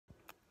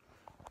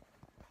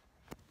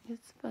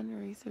It's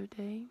fundraiser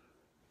day.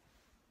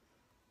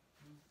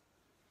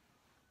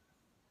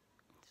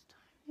 It's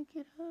time to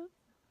get up.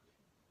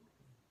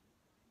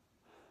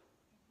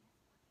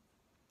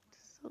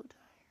 So tired.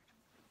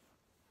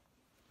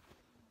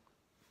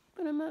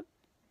 But I'm up.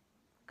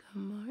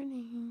 Good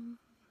morning.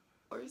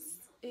 Of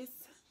course,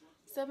 it's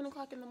 7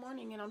 o'clock in the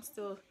morning and I'm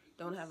still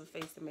don't have a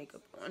face and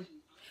makeup on.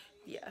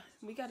 Yeah,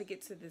 we got to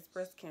get to this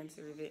breast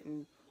cancer event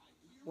in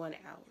 1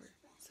 hour.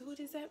 So what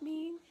does that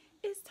mean?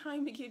 It's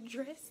time to get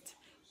dressed.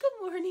 Good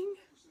morning.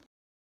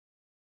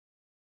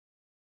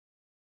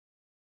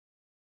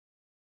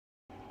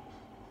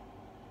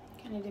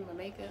 Can I do my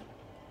makeup?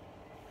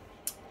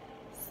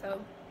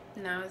 So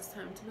now it's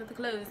time to put the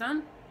clothes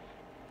on.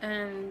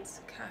 And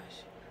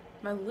gosh,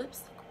 my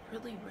lips look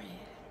really red.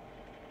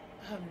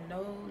 I have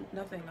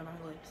nothing on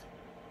my lips.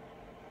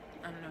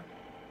 I don't know.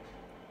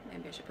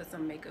 Maybe I should put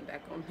some makeup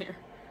back on there.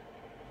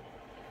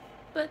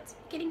 But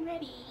getting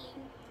ready.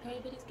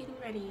 Everybody's getting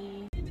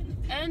ready.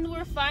 And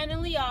we're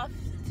finally off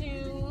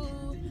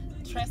to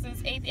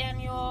Tressa's 8th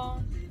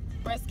annual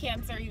breast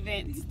cancer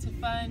event to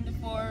fund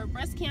for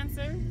breast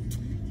cancer.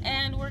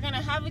 And we're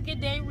gonna have a good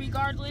day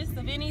regardless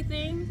of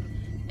anything.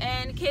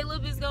 And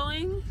Caleb is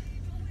going.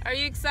 Are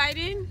you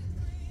excited?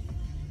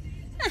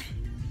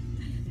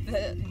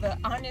 the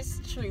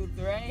honest truth,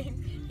 right?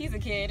 He's a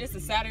kid. It's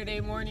a Saturday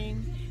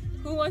morning.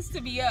 Who wants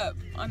to be up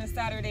on a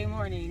Saturday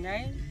morning,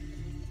 right?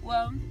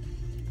 Well,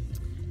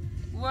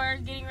 we're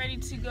getting ready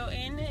to go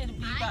in. It'll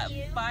be about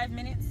 5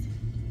 minutes.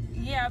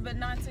 Yeah, but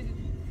not to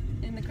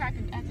at the crack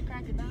of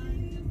dawn.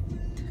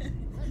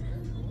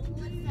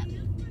 What does that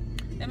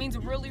mean? That means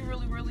really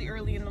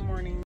early in the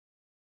morning.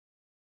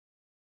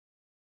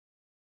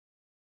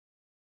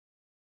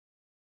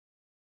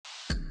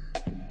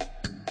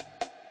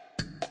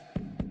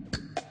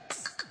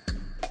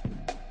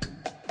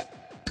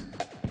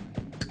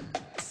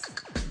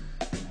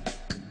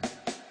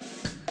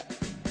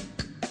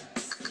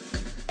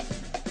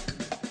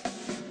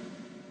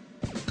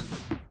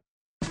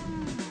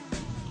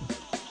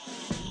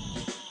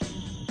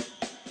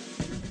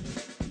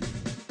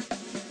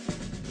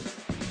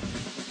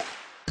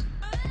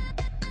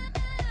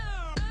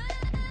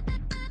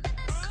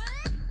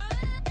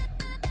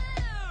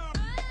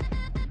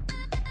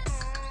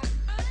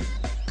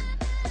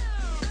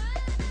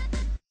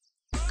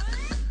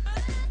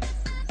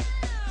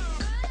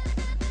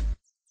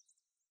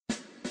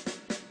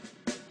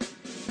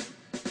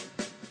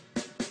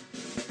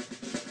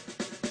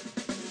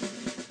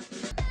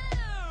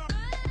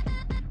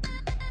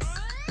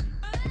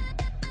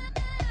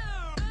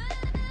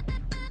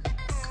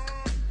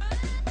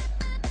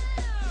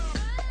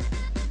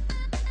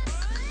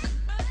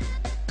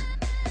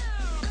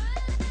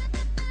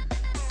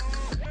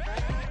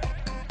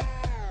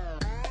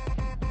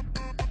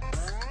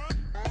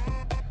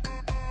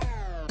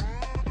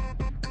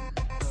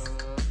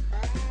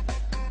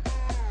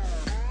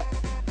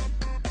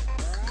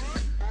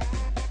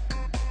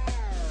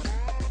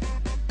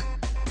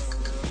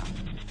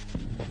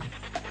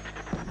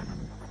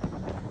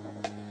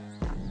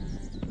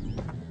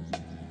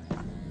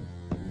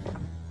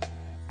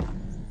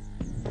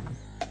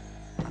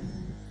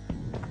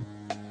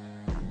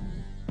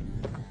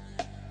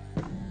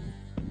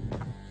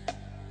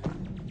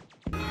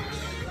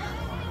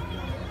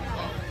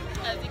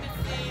 As you can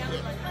see,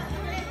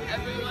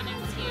 everyone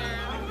is here.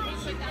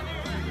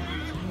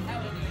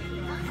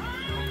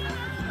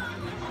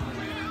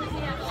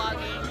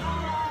 Vlogging.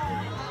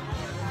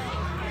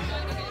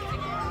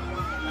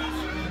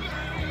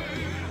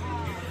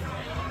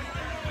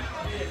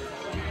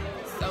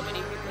 So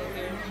many people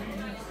here.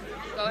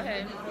 Go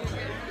ahead.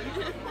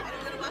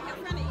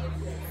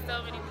 So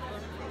many people.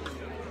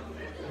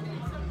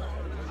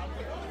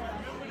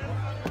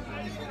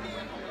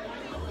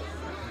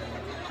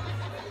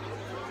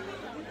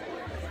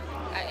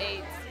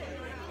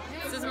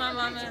 This is my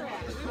mama.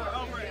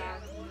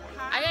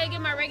 I gotta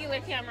get my regular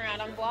camera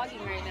out. I'm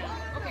vlogging right now.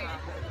 Okay.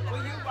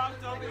 When you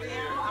walked over there,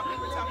 we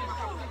were talking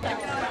about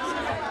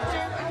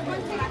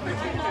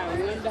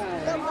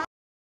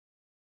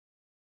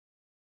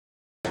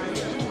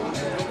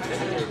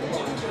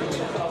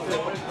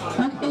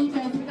Okay, you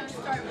guys, we're gonna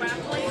start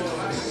raffling.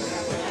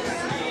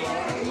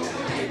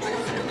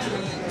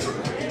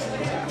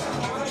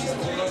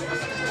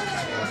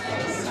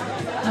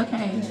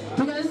 Okay,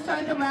 we're gonna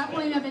start the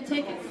raffling of the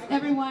tickets,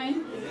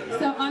 everyone.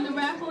 So on the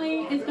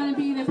raffling, it's gonna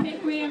be the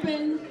pink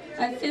ribbon,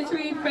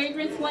 sensory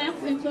fragrance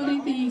lamps,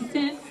 including the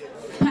scent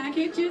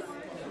packages.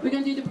 We're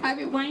gonna do the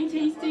private wine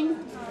tasting.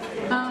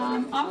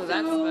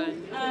 Also,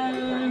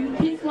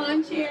 pink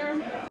lawn chair.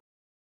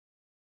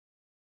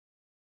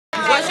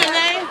 What's your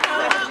name?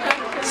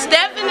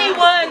 Stephanie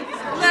won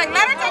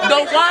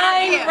the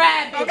wine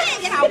rabbit.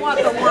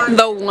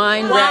 The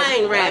wine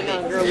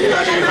rabbit.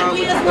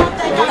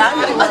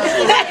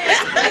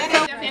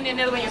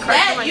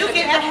 That you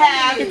get to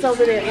have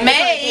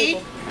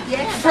made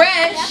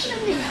fresh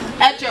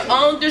at your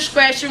own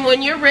discretion.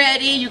 When you're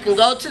ready, you can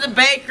go to the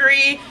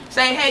bakery,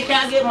 say, hey,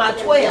 can I get my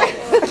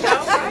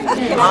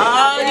 12?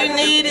 All you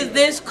need is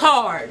this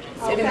card.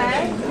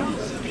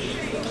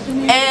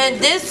 And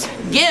this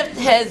gift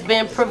has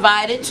been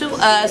provided to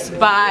us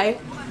by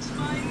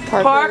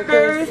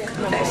Parker's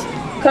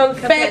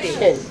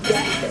Confection.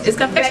 It's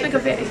confection or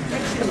confetti?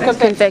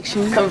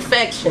 Confection.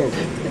 Confection.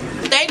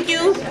 Thank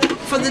you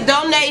for the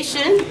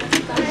donation.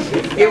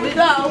 Here we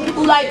go.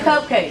 Who like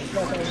cupcakes?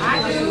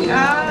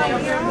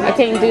 I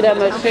can't do that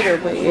much sugar,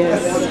 but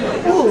yes.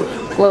 Ooh,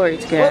 Glory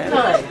to what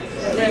God. kind?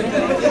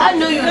 I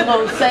knew you were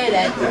going to say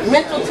that.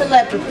 Mental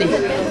telepathy.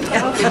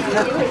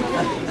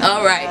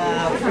 All right.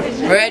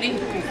 Ready?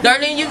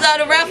 Darlene, you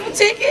got a raffle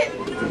ticket?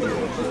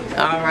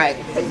 All right.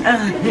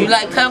 You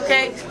like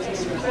cupcakes?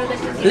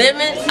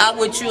 Lemon? I'm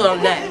with you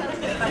on that.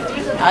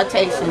 I'll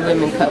take some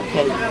lemon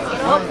cupcakes.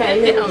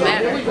 Okay, It don't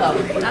matter. Here we go.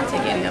 I'll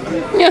take any of them.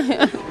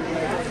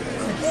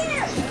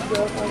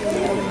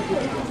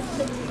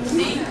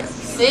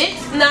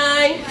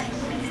 6'9".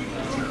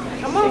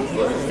 Come on.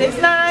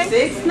 6'9".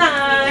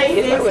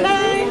 6'9".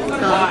 6'9".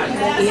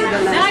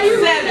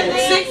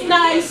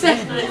 6'9".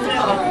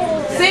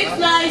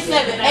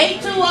 6'9".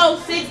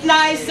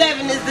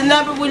 820-697 is the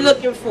number we're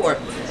looking for.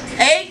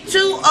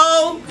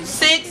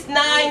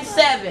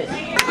 820-697.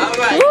 All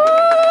right.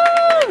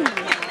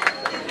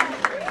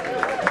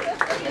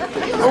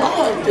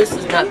 Oh, this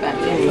is not back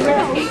in here.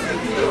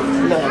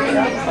 No.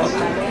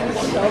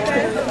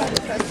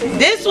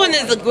 This one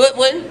is a good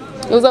one.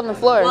 It was on the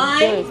floor.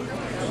 Wine.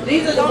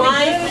 These are the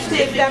wine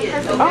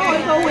certificates. Okay? Oh,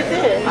 it go with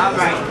this. All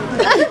right.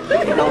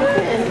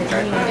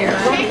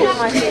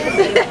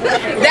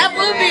 That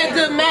would be a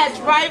good match,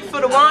 right,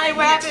 for the wine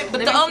rabbit?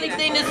 But the only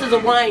thing, this is a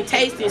wine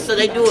tasting, so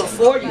they do it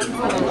for you.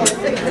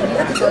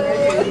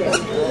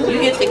 You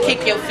get to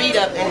kick your feet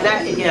up and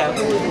not,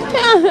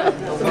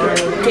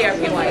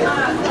 PRP wine.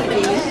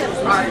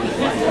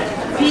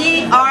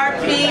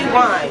 PRP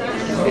wine.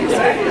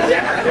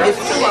 It's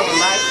two of them,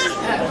 right?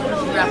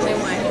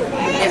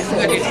 Yes,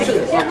 it's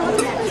two.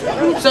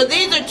 So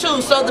these are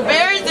two. So the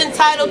bear is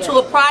entitled to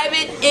a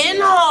private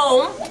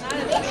in-home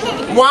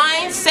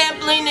wine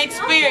sampling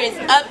experience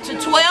up to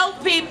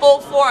 12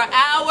 people for an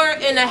hour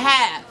and a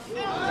half.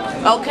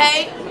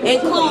 Okay?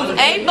 Includes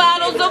 8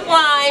 bottles of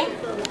wine,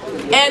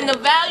 and the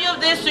value of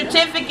this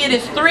certificate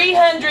is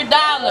 $300.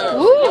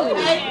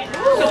 Okay?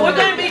 So we're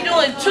going to be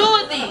doing 2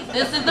 of these.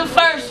 This is the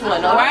first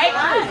one, all right?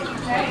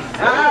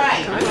 All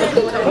right.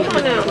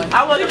 I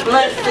want to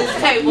bless this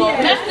table.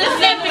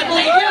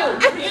 Specifically you.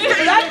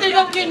 Because I think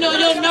I'm getting on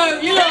your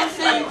nerve. You don't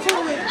seem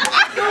too.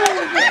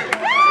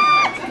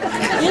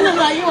 You look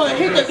like you want to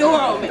hit the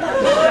door on me.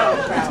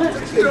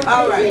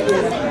 All right.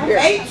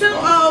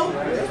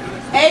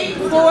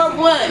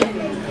 820-841.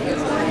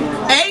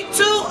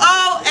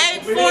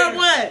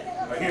 820-841.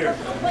 Again?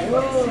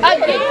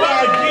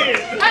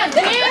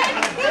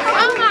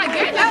 Oh my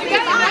goodness, you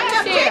got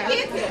last year.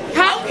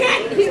 How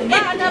can he's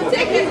buying enough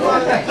tickets?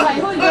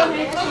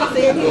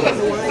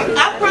 I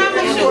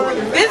promise you,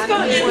 this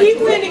gonna, if he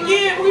win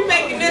again, we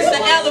making this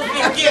an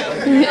elephant gift.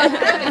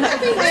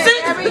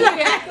 Every year.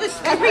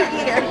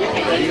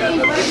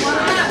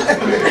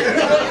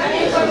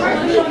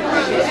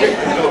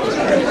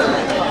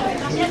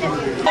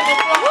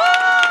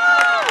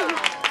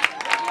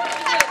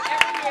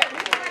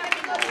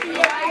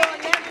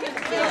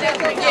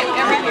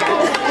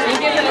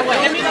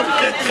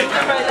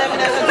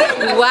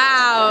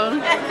 Wow.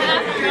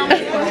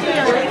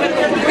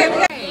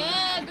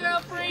 Yeah,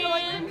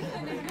 girlfriend.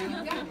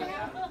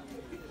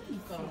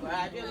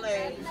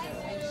 Congratulations.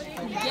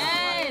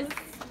 Yes.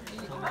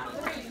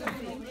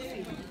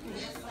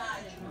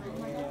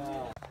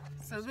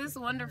 So this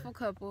wonderful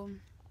couple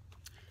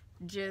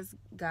just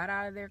got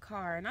out of their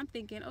car, and I'm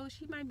thinking, oh,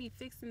 she might be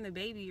fixing the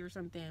baby or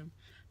something.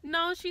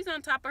 No, she's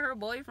on top of her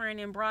boyfriend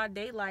in broad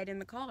daylight in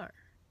the car.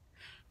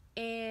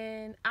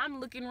 And I'm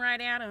looking right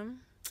at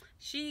him.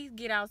 She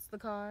get out the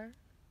car.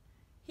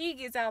 He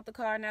gets out the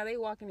car. Now they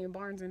walking in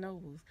Barnes and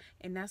Nobles,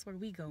 and that's where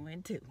we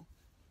going too.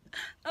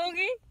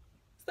 Okay?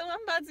 So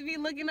I'm about to be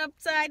looking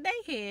upside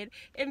their head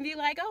and be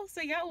like, oh,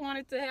 so y'all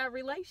wanted to have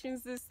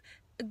relations this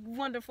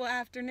wonderful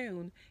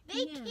afternoon.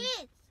 They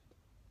kids.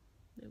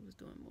 It was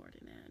doing more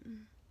than that.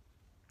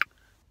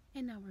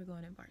 And now we're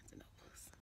going in Barnes and Nobles.